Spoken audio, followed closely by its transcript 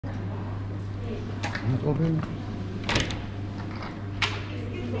Not open.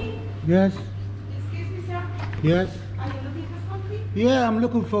 Excuse me? Yes. Excuse me, sir? Yes. Are you looking for something? Yeah, I'm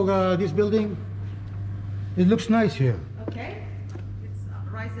looking for this building. It looks nice here. Okay. It's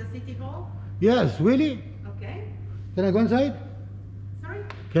Raisio City Hall. Yes, really? Okay. Can I go inside? Sorry?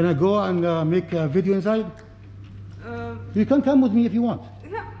 Can I go and make a video inside? Uh, You can come with me if you want.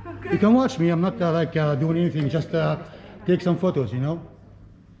 yeah, okay. You can watch me. I'm not doing anything. Just take some photos, you know.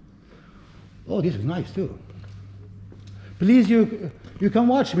 Oh, this is nice too. Please, you can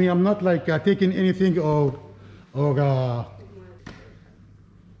watch me. I'm not like taking anything or.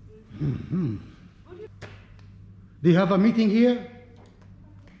 Do you have a meeting here?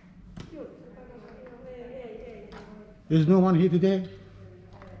 There's no one here today?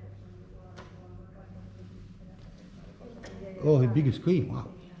 Oh, the big screen, wow.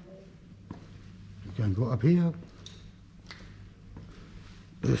 You can go up here.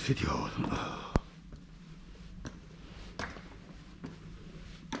 The city hall.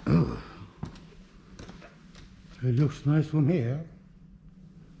 Oh. It looks nice from here.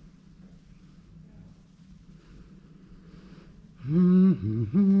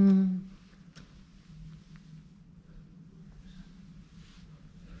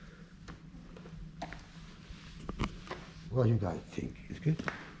 What do you guys think? It's good?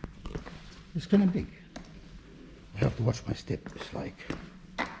 It's kind of big. I have to watch my step. It's like...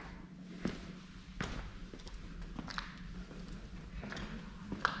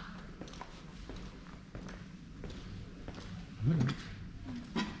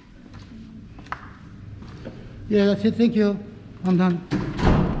 Yeah, that's it. Thank you. I'm done.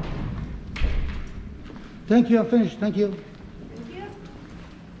 Thank you. I'm finished. Thank you. Thank you.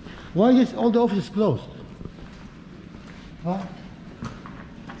 Why is all the offices closed? Huh?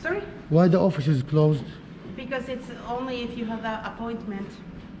 Sorry? Why the office is closed? Because it's only if you have an appointment.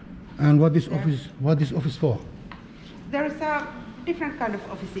 And what this office for? There's a different kind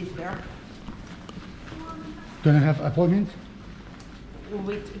of offices there. Can I have appointment?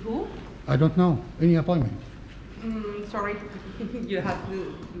 With who? I don't know. Any appointment? Sorry. You have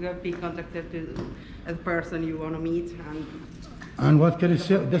to be contacted to a person you want to meet. And what kind of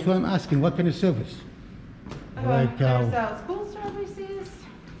service? That's what I'm asking. What kind of service? Like there's school services,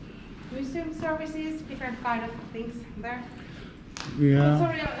 museum services, different kind of things there. yeah. Oh,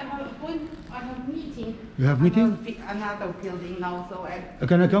 sorry, I have a meeting. You have meeting? Another building now, so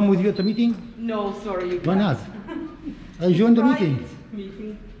Can I come with you at the meeting? No, sorry. Why not? I joined the meeting.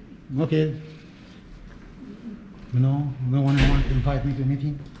 Meeting. Okay. No one want to invite me to a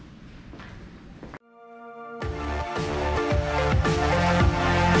meeting?